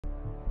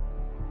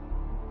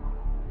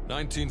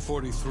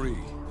1943.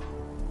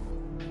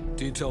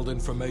 Detailed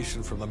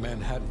information from the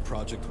Manhattan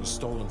Project was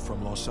stolen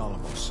from Los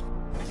Alamos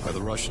by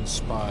the Russian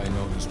spy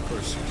known as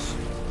Perseus.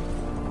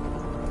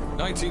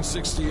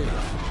 1968,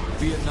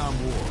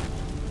 Vietnam War.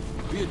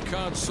 Viet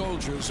Cong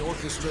soldiers,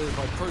 orchestrated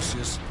by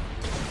Perseus,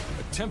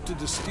 attempted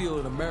to steal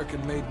an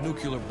American-made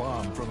nuclear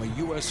bomb from a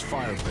U.S.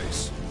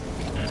 firebase.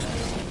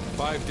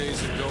 5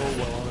 days ago,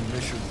 while on a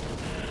mission,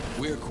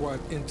 we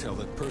acquired intel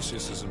that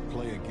Perseus is in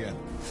play again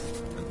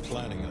and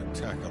planning an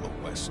attack on the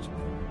West.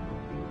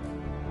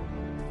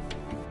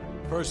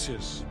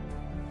 Perseus.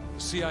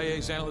 The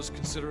CIA's analysts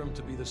consider him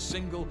to be the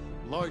single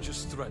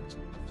largest threat to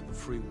the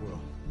free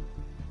world.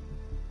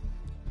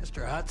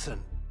 Mr.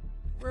 Hudson,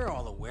 we're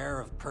all aware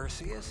of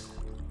Perseus.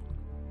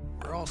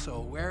 We're also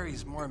aware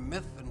he's more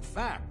myth than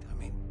fact. I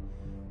mean,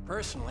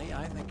 personally,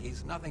 I think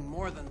he's nothing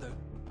more than the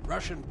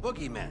Russian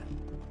boogeyman.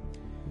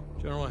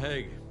 General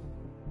Haig,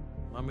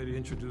 allow me to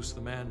introduce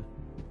the man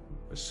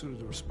best suited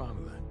to respond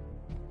to that.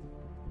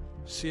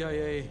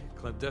 CIA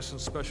clandestine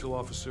special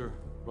officer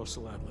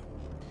Russell Adler.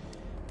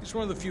 He's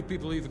one of the few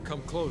people who even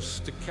come close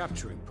to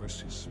capturing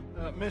Perseus.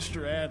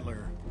 Mr.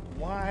 Adler,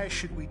 why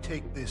should we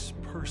take this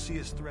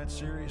Perseus threat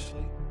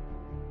seriously?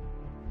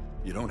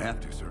 You don't have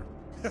to, sir.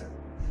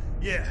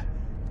 Yeah,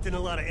 then a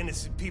lot of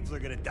innocent people are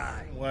gonna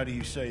die. Why do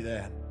you say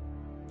that?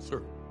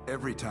 Sir.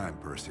 Every time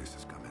Perseus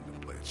has come into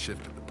play, it's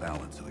shifted the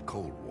balance of the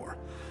Cold War.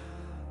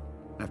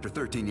 After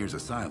 13 years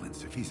of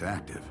silence, if he's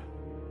active,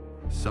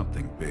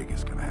 something big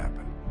is gonna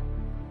happen.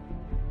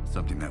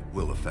 Something that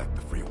will affect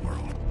the free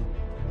world.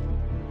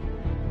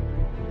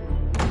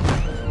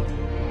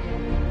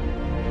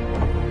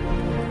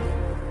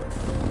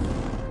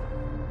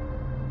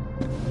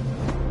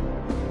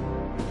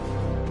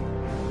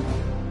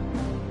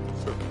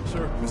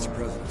 Mr.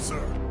 President.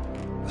 Sir.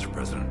 Mr.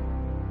 President.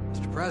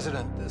 Mr.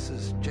 President, this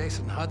is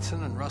Jason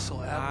Hudson and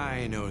Russell Adler.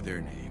 I know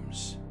their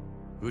names.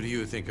 Who do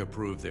you think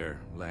approved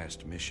their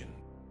last mission?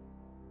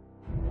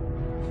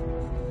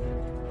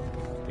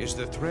 Is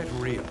the threat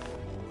real?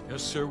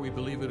 Yes, sir, we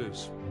believe it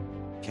is.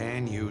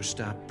 Can you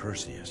stop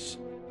Perseus?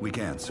 We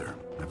can, sir.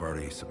 I've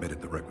already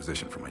submitted the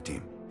requisition for my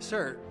team.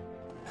 Sir,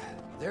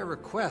 their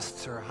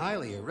requests are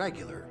highly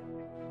irregular.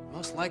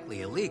 Most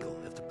likely illegal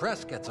if the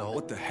press gets a hold.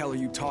 What the hell are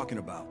you talking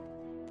about?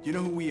 You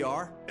know who we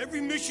are?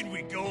 Every mission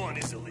we go on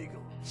is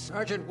illegal.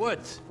 Sergeant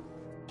Woods,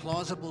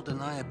 plausible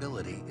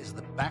deniability is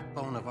the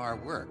backbone of our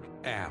work.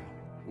 Al,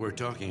 we're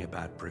talking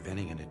about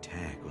preventing an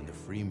attack on the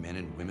free men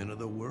and women of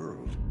the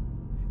world.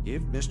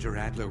 Give Mr.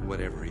 Adler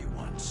whatever he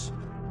wants.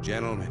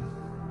 Gentlemen,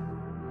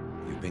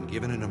 you've been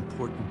given an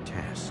important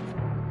task.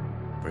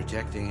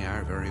 Protecting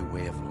our very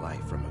way of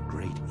life from a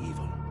great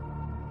evil.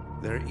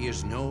 There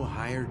is no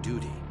higher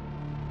duty.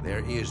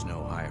 There is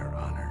no higher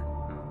honor.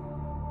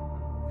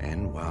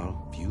 And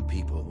while few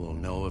people will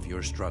know of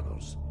your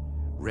struggles,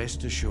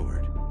 rest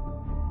assured,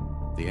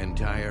 the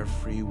entire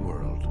free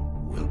world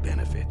will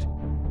benefit.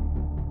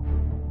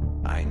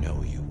 I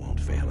know you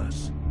won't fail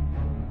us.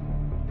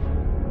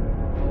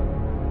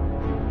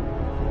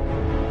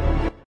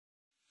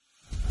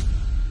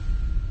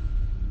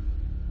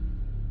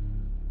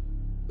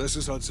 This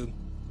is Hudson.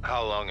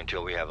 How long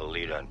until we have a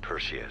lead on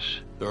Perseus?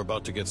 They're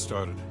about to get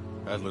started.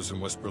 Adler's in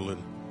West Berlin.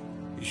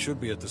 He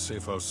should be at the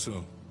safe house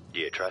soon.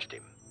 Do you trust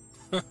him?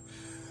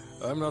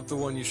 I'm not the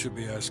one you should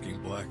be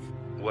asking, Black.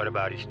 What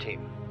about his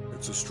team?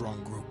 It's a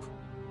strong group.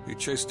 He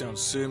chased down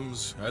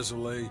Sims,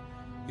 Azalea,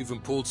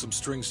 even pulled some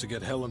strings to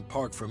get Helen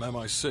Park from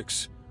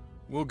MI6.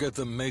 We'll get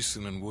them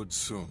Mason and Woods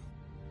soon.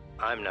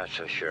 I'm not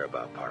so sure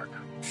about Park.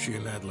 She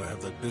and Adler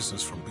have that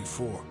business from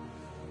before.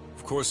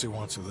 Of course he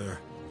wants her there.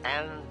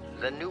 And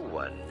the new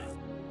one.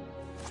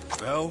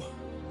 Bell?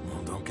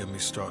 Well, don't get me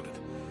started.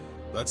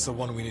 That's the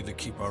one we need to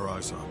keep our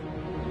eyes on.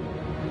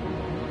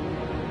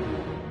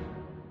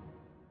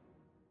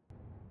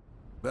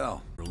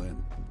 Bell,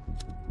 Berlin.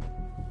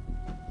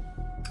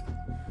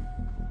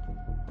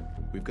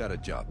 We've got a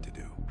job to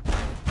do.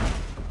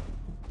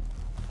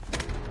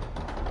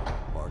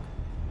 Mark.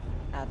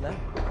 Adler.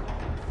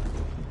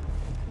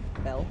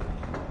 Bell.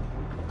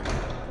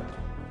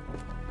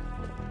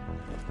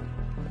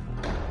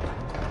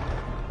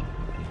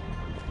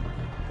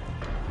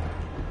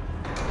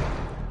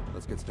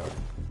 Let's get started.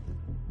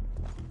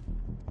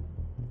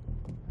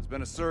 There's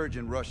been a surge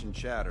in Russian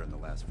chatter in the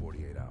last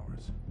 48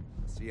 hours.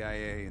 The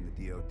CIA and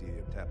the DOD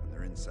have tapped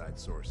their inside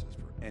sources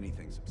for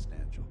anything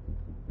substantial.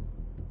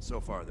 So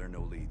far, there are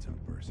no leads on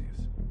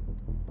Perseus.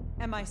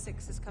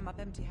 MI6 has come up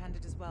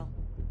empty-handed as well.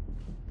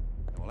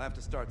 And we'll have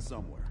to start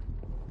somewhere.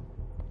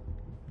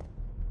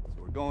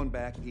 So we're going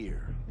back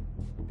here.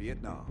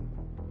 Vietnam,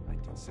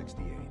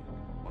 1968.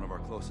 One of our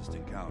closest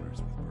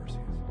encounters with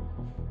Perseus.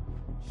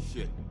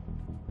 Shit.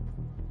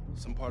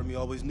 Some part of me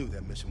always knew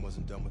that mission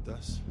wasn't done with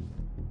us.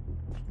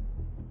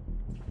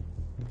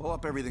 Pull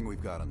up everything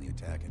we've got on the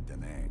attack at Da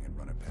Nang and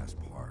run it past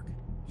Park.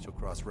 She'll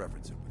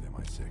cross-reference it with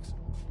MI6.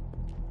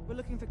 We're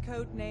looking for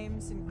code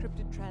names,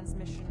 encrypted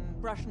transmission,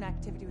 Russian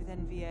activity with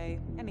NVA,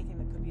 anything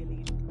that could be a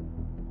lead.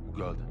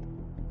 Good.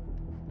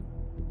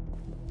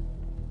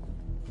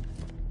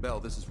 Bell,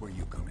 this is where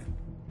you come in.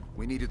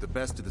 We needed the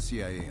best of the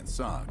CIA and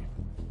SOG.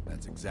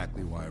 That's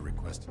exactly why I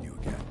requested you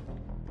again.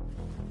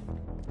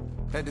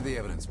 Head to the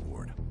evidence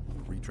board.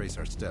 We'll retrace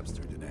our steps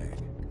through Denang.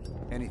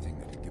 Anything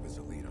that could give us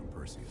a lead on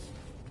Perseus.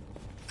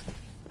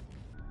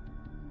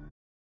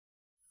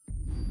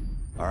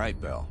 All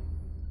right, Bell.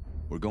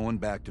 We're going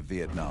back to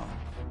Vietnam.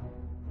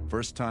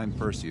 First time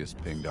Perseus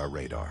pinged our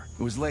radar.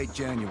 It was late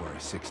January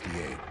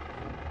 '68.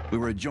 We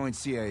were a joint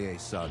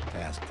CIA-SOG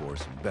task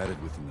force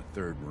embedded within the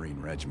 3rd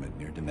Marine Regiment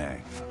near Da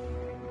Nang.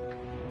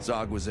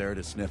 SOG was there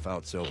to sniff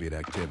out Soviet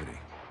activity.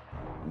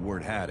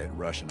 Word had it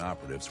Russian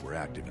operatives were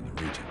active in the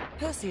region.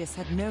 Perseus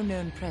had no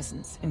known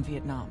presence in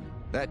Vietnam.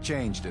 That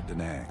changed at Da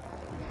Nang.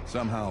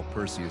 Somehow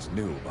Perseus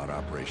knew about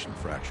Operation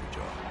Fracture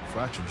Jaw.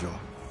 Fracture Jaw?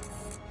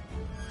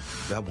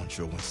 That one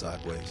sure went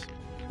sideways.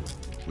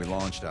 We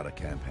launched out of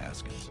Camp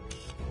Haskins.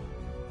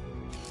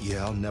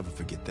 Yeah, I'll never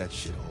forget that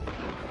shithole.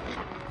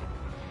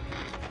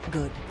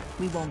 Good.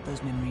 We want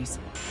those memories.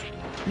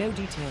 No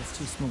details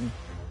too small.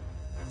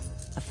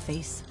 A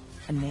face,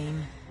 a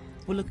name.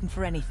 We're looking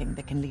for anything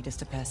that can lead us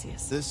to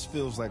Perseus. This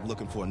feels like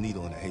looking for a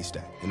needle in a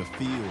haystack, in a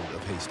field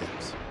of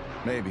haystacks.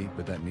 Maybe,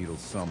 but that needle's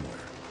somewhere.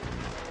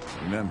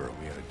 Remember,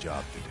 we had a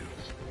job to do.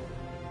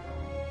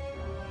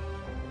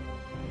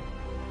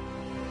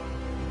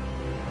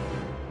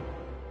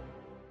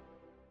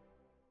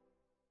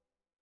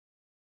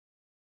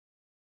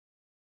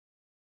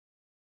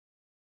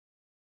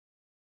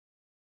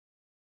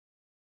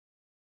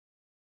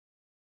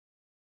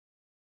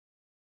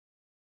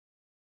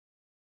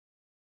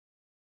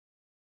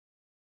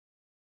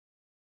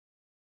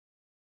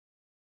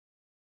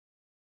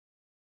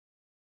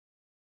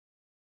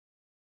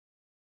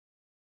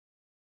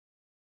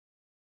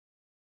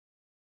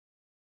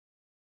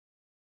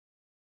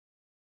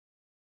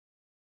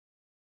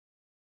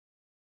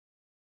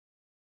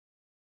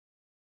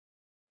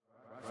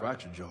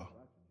 Fracture Jaw?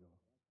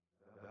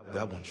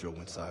 That one sure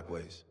went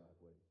sideways.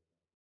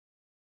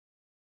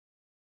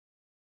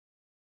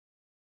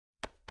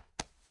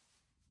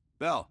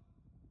 Bell,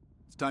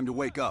 it's time to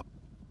wake up.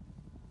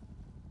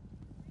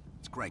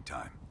 It's crank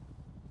time.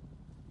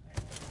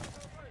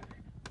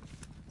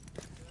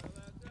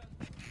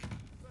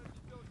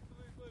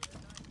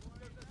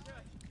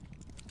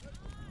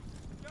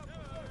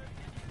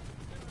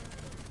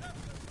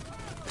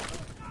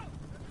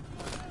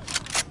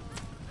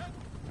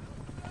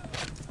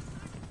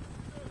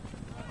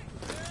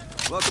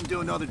 Welcome to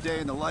another day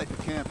in the life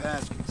of Camp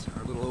Haskins,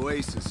 our little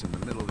oasis in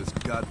the middle of this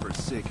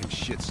godforsaken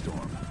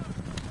shitstorm.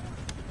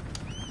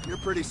 You're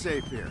pretty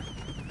safe here.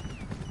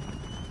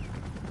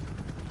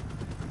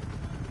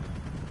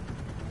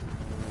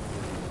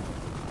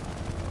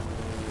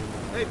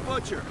 Hey,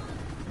 Butcher,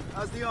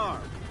 how's the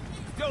arm?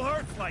 Still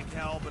hurts like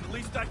hell, but at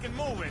least I can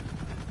move it.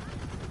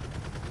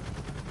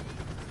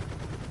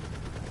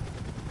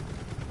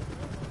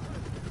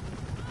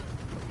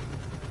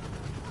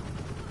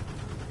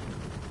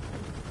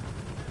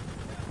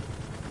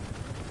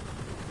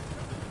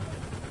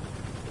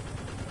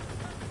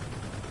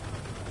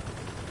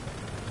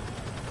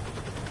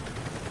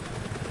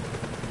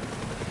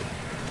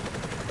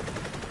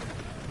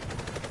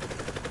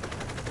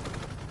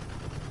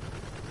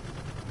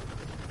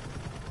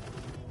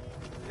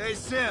 Hey,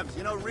 Sims,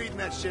 you know reading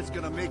that shit's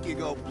gonna make you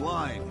go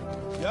blind.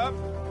 Yup.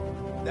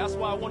 That's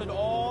why I want it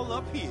all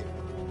up here.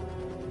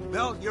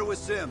 Bell, you're with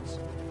Sims.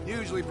 You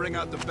usually bring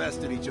out the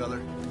best in each other.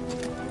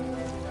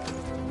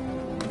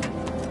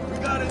 We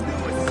got a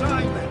new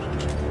assignment.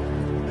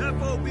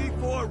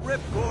 FOB4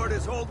 Ripcord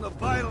is holding a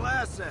vital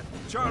asset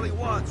Charlie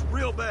wants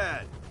real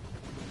bad.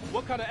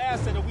 What kind of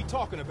asset are we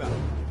talking about?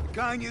 The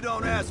kind you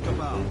don't ask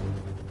about.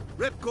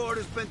 Ripcord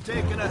has been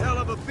taking a hell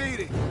of a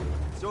beating.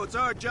 So it's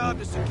our job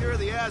to secure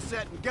the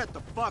asset and get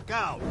the fuck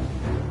out.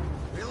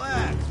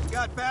 Relax. We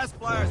got fast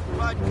flyers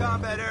providing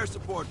combat air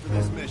support for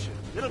this mission.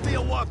 It'll be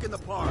a walk in the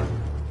park.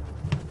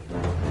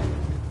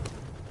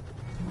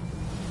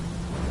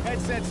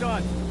 Headsets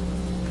on.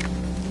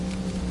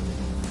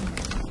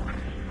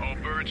 All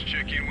birds,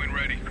 check in when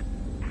ready.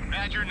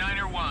 Badger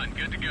 9-1,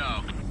 good to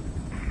go.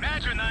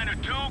 Badger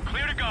 9-2,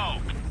 clear to go.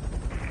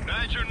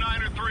 Badger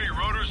 9-3,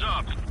 rotors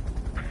up.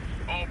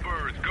 All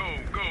birds, go,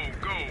 go,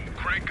 go.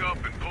 Crank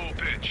up and pull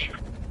pitch.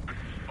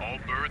 All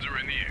birds are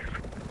in the air.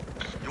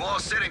 You all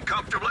sitting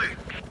comfortably?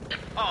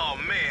 Oh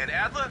man,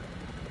 Adler.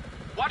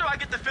 Why do I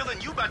get the feeling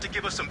you about to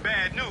give us some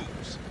bad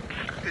news?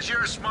 Because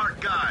you're a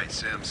smart guy,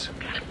 Sims.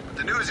 But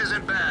the news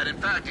isn't bad. In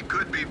fact, it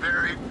could be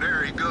very,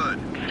 very good.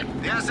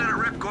 The asset at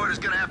Ripcord is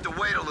gonna have to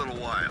wait a little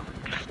while.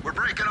 We're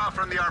breaking off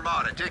from the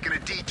Armada, taking a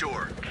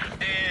detour.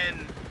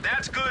 And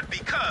that's good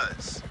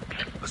because...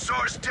 A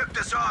source tipped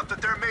us off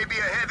that there may be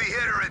a heavy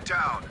hitter in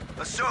town.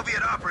 A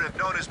Soviet operative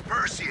known as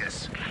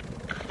Perseus.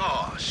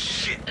 Oh,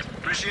 shit.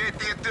 Appreciate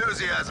the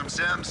enthusiasm,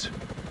 Sims.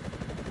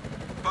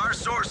 If our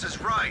source is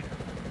right,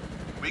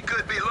 we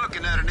could be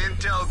looking at an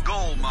intel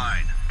gold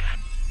mine.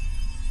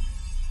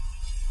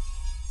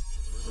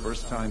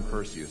 First time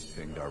Perseus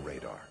pinged our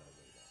radar.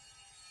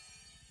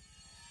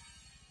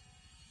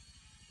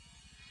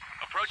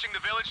 Approaching the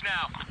village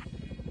now.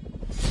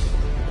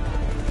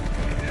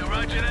 Yeah,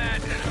 roger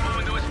that.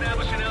 Moving to establish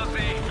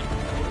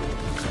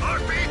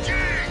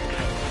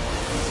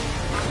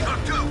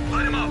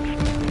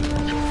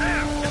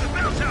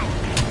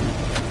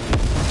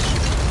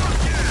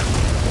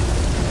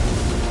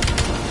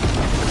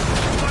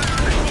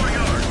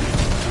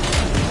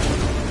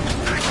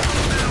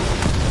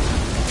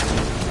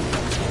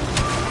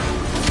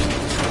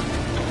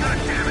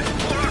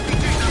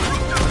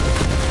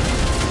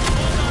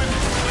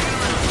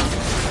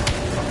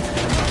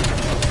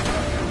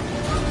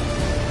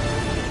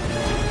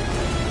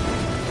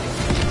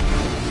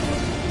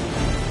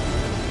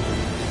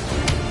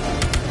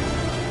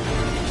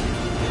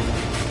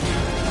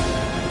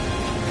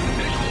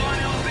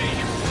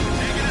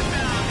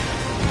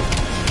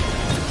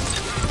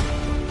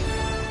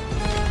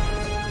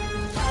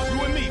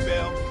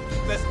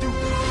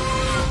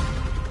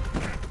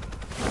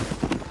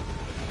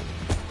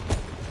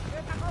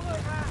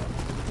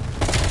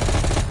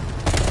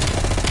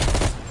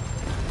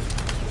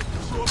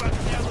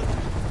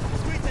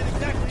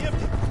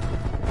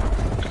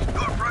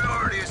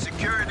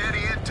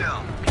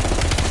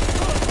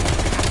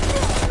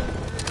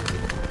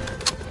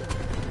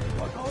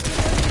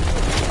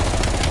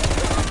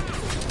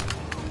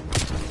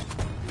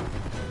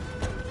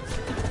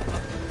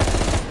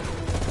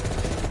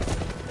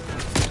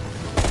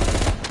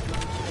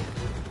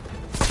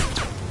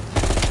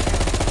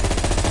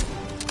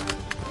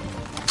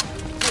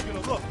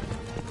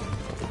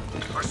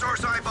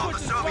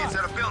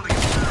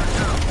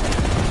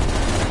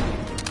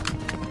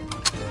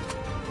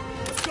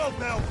go,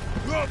 Bell.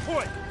 You're on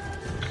point.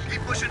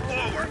 Keep pushing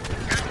forward.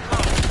 Getting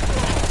close.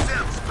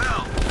 Sims,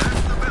 Bell,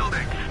 that's the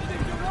building.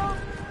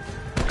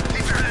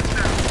 Keep your heads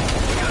down.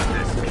 We got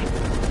this.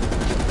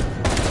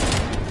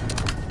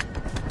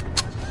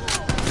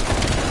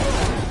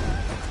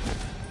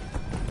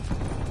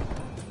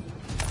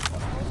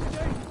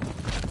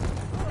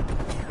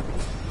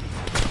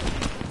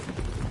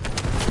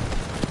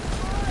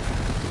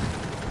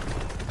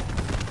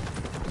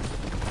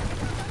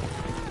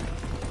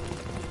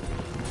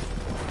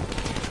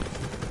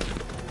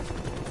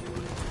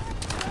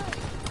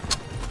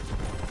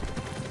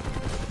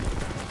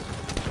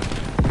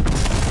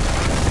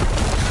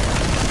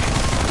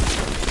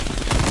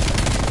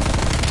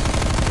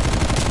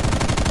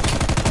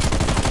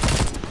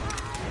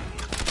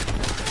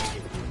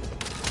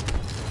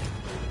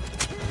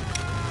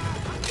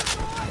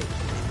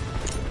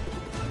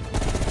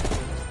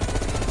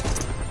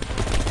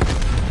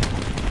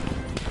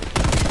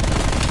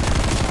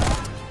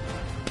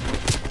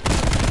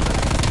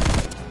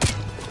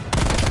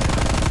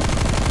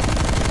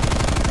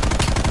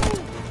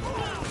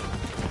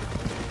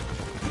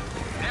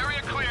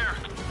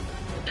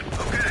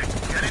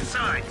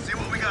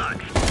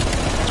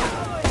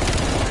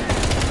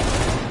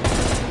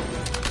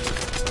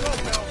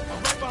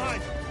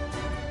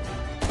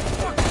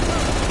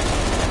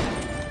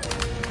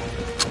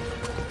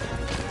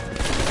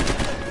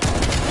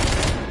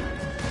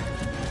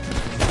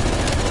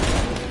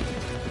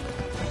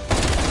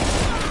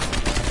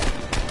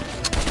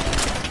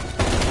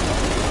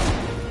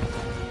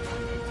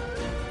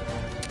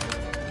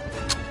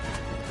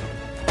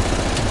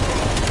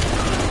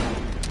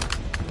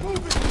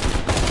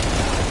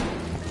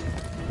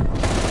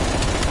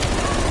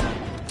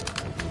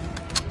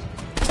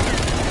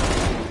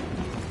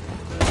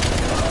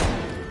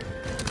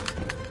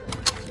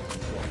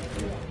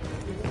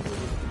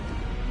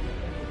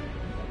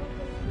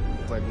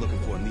 Like looking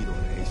for a needle in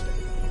a haystack.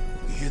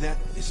 You hear that?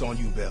 It's on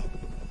you, Bell.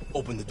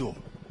 Open the door.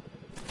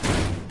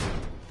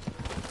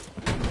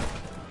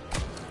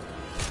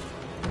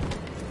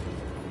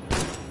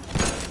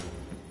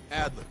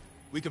 Adler,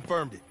 we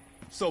confirmed it.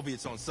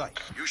 Soviets on site.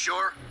 You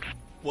sure?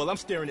 Well, I'm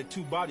staring at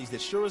two bodies that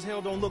sure as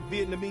hell don't look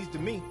Vietnamese to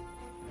me.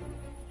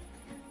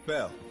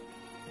 Bell,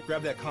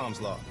 grab that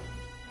comms log.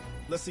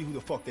 Let's see who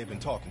the fuck they've been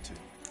talking to.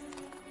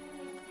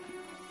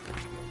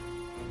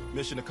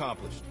 Mission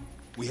accomplished.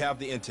 We have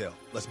the intel.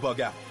 Let's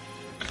bug out.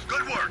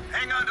 Good work.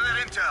 Hang on to that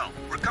intel.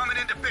 We're coming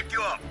in to pick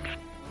you up.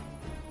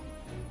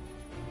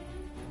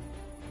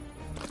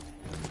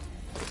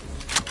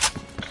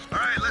 All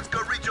right, let's go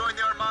rejoin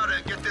the Armada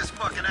and get this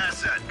fucking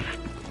asset.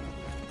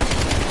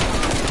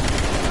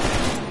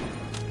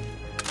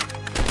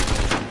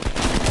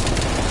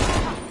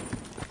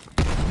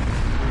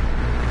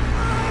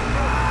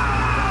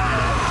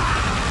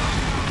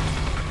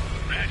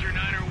 Badger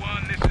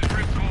 901, this is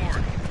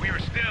Ripcord. We are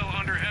still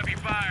under heavy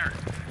fire.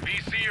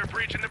 VC are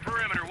breaching the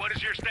perimeter. What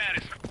is your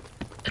status?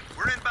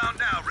 We're inbound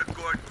now,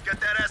 Ripcord. Get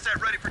that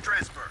asset ready for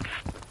transfer.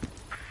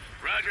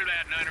 Roger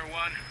that,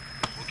 901.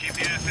 We'll keep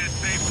the asset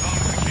safe as long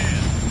as we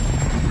can.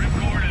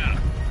 Ripcord out.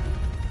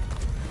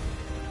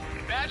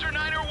 Badger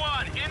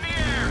 901, in the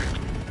air!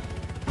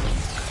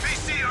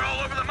 VC are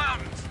all over the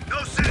mountains.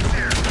 No sense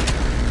here.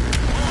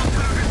 All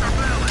targets are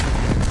valid.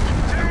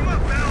 Tear them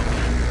up, Bell.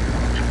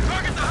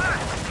 Target the hut.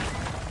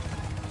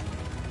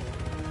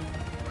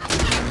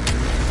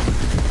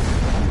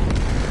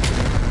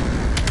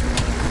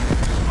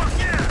 Fuck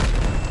yeah!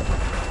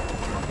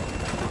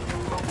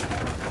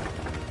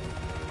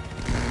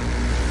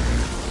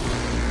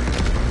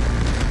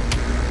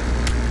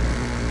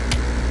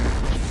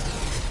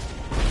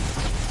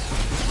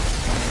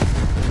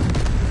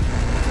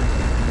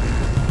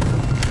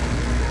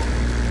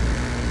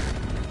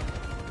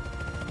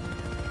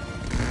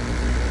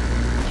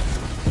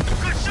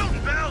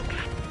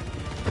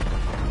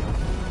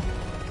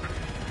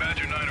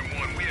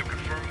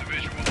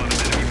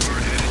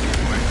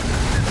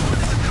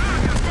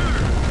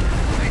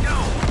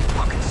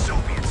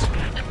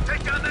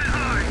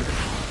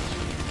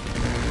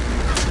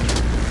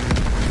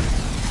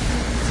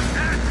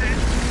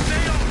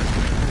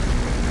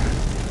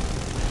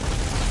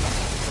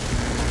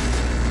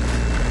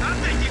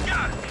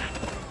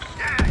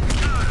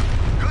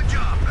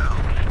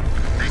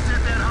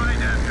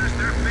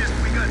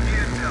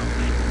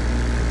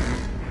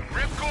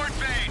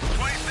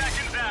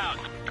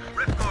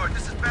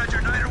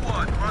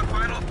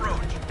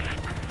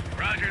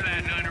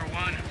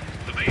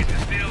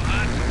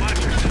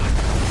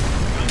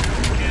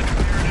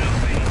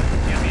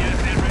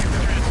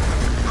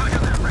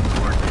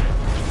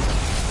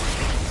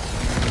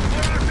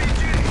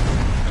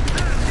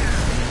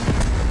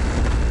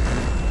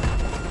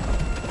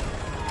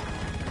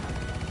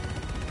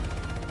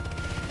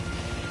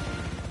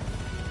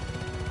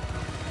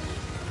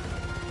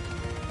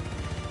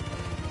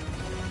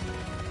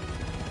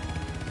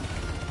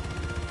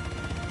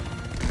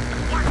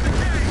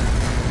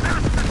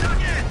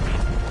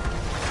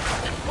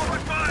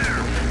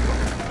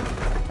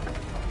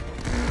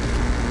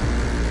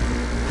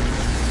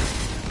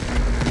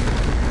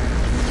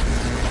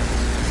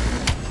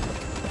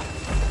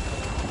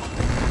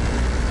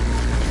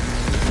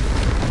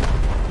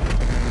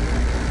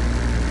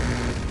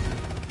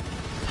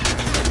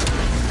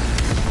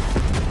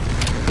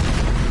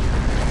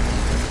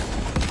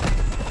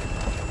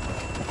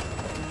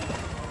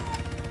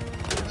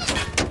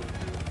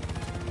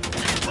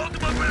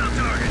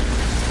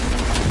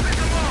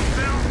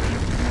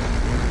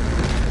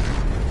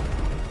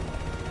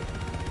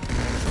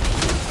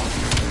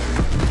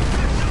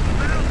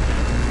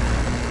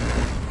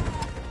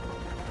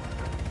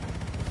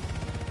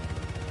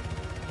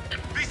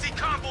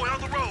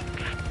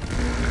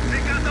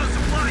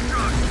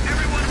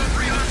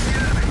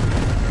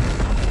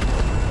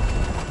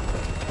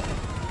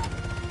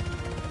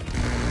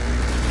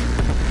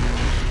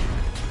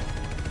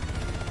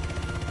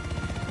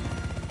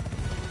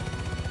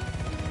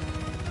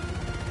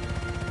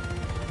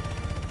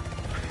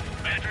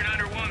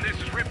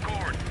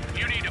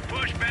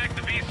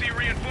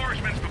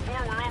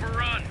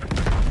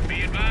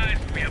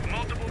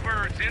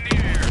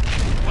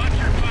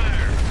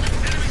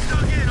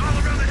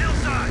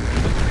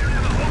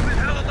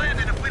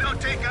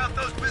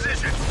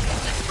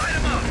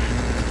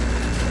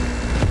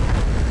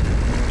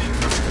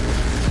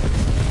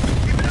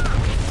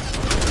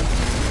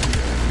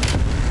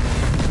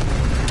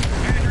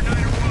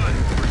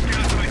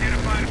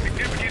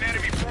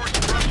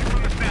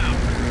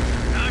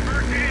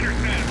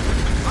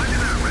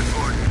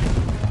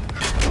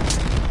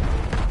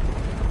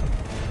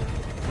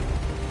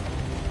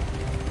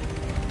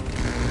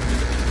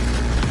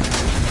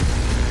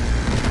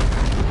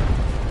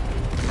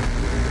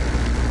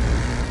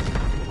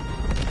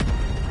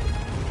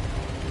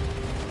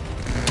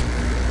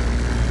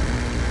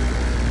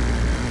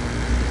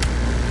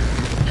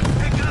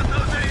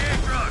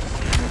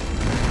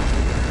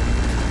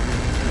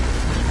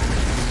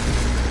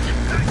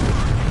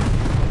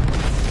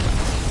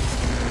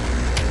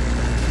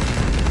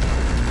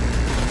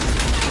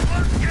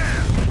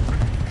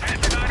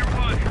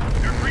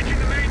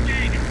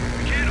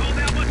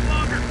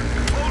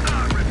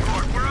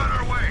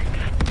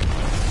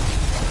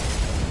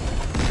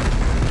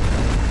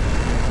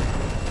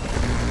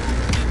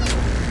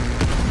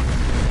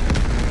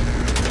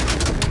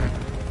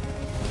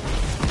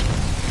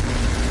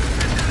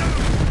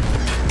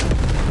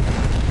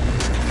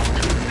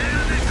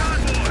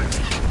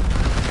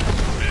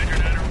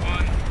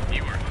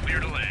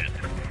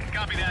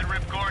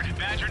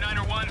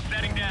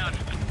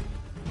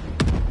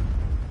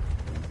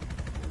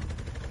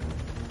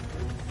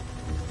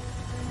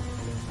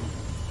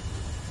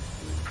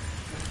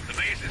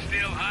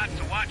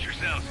 Watch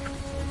yourselves.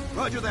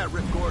 Roger that,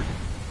 Ripcord.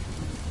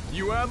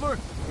 You Adler?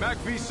 Mac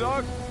V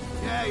SOG?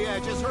 Yeah,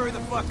 just hurry the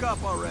fuck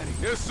up already.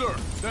 Yes, sir.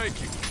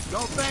 Thank you.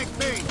 Don't thank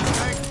me.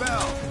 Thank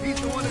Bell. He's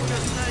the one who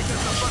just snagged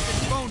us a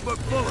fucking phone book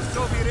full of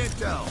Soviet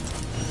intel.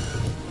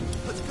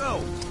 Let's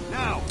go.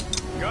 Now.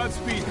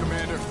 Godspeed,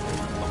 Commander.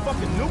 A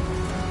fucking nuke?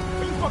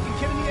 Are you fucking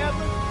kidding me,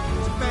 Adler?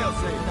 It's a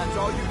failsafe. That's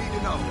all you need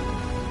to know.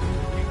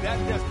 We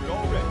that desperate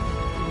already?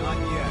 Not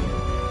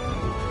yet.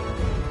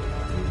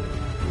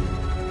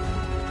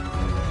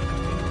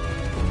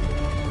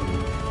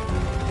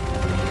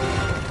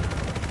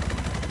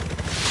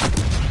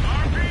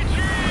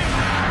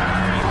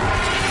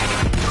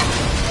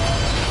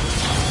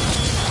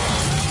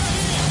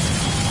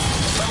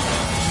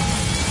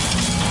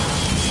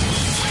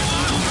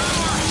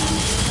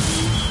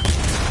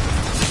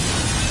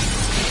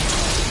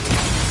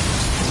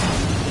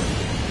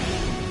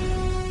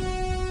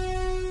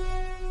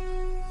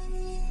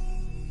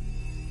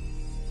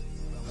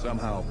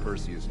 Somehow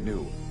Perseus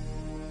knew.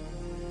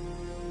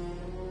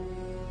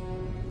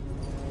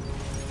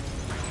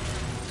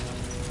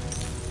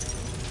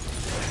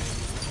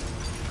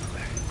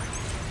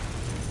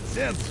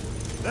 Sims!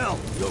 Bell,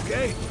 you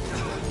okay?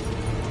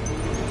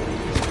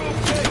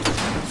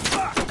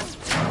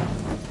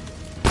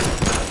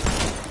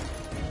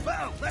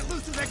 Bell, let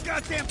loose of that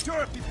goddamn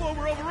turret before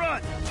we're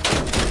overrun!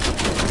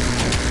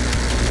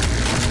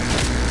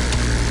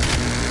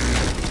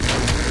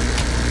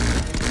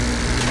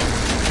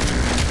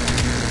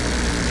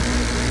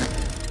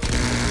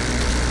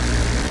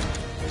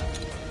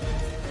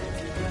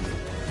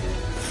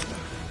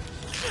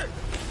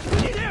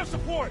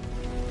 Support!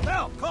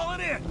 Bell, call it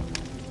in!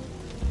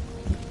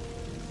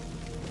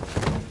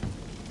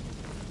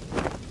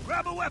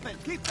 Grab a weapon!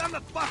 Keep them the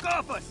fuck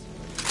off us!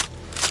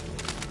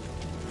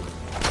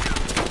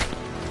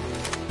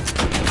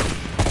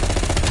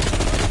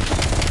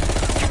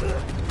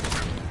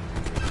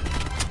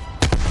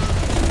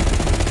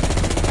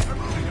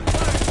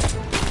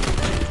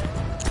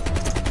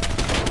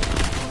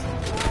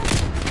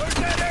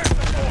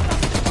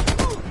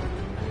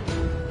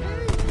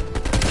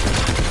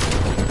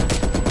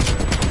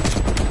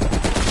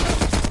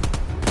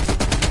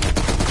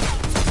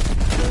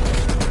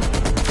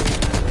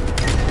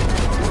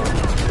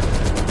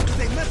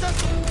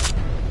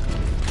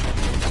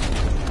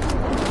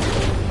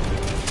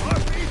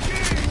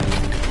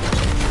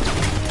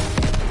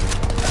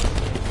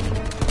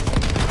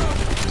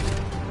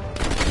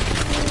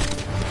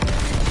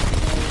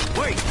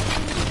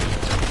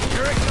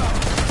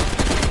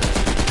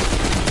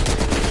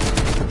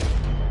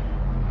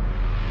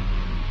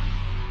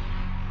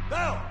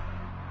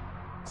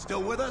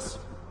 Still with us?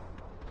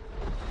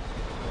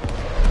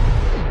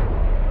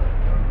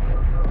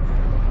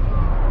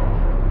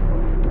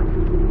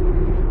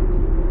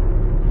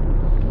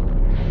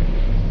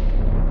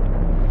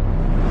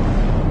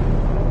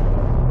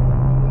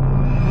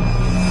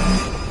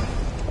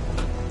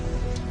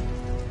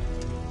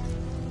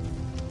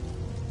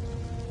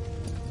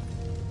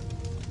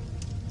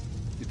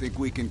 You think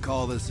we can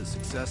call this a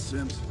success,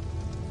 Sims?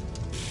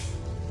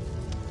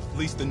 At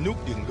least the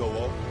nuke didn't go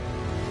off.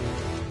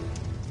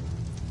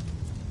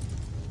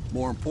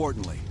 More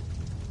importantly,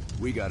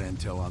 we got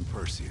intel on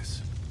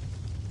Perseus.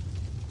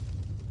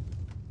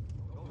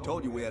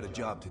 Told you we had a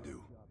job to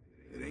do.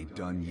 It ain't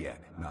done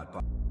yet, not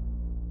by...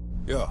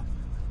 Yeah.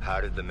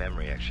 How did the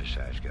memory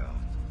exercise go?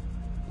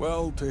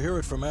 Well, to hear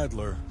it from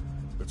Adler,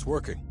 it's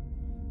working.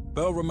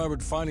 Bell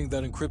remembered finding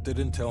that encrypted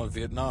intel in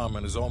Vietnam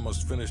and is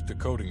almost finished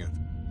decoding it.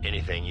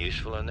 Anything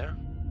useful in there?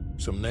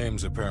 Some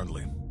names,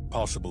 apparently.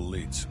 Possible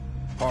leads.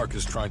 Park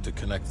is trying to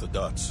connect the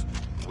dots.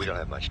 We don't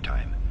have much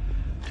time.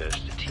 Does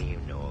the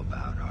team know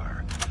about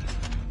our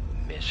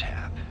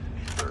mishap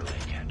in Berlin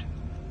yet?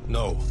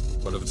 No,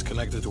 but if it's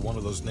connected to one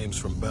of those names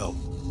from Bell,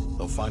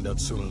 they'll find out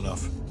soon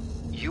enough.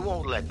 You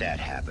won't let that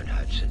happen,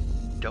 Hudson.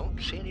 Don't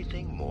say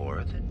anything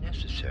more than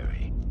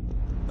necessary.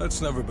 That's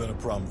never been a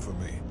problem for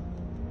me.